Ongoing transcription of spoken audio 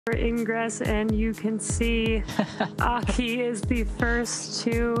Ingress, and you can see Aki is the first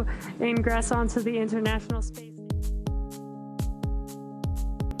to ingress onto the International Space Station.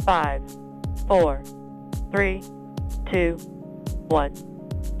 5, 4, 3, 2, 1,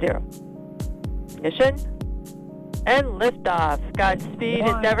 0. Ignition and liftoff. Godspeed,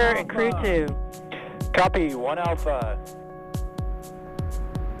 Endeavour, and Crew 2. Copy, 1 Alpha.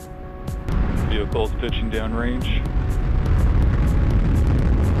 Vehicles pitching downrange.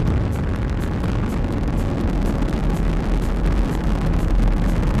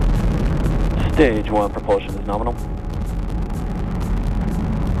 Stage 1 propulsion is nominal.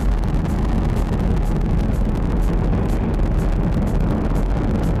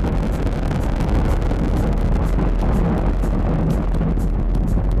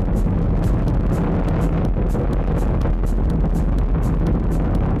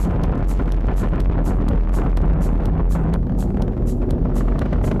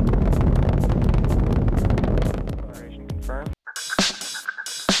 Acceleration confirmed.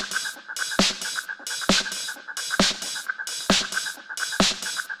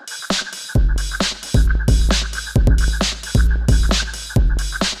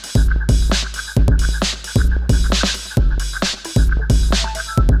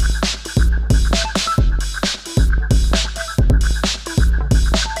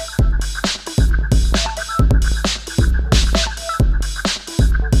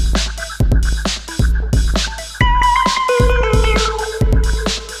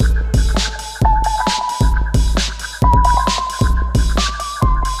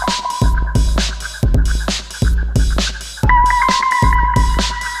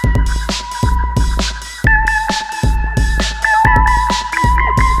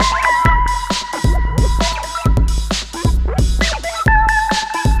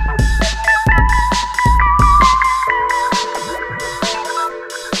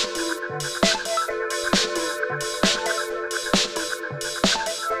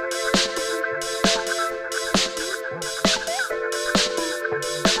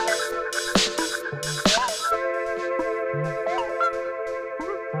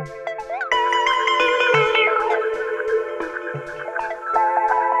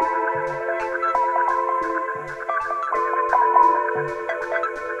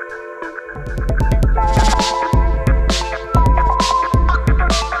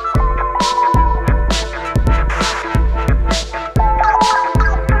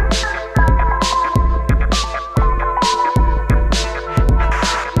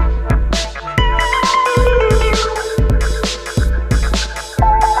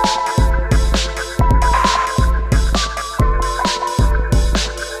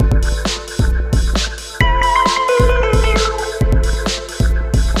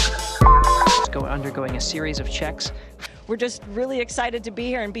 Undergoing a series of checks. We're just really excited to be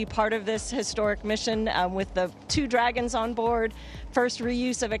here and be part of this historic mission with the 2 Dragons on board. First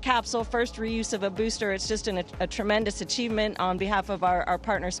reuse of a capsule, first reuse of a booster. It's just a tremendous achievement on behalf of our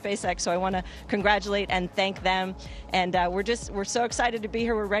partner SpaceX, so I want to congratulate and thank them. And we're so excited to be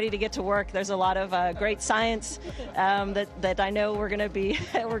here. We're ready to get to work. There's a lot of great science that I know we're going to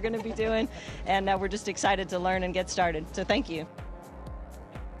be doing, and we're just excited to learn and get started. So thank you.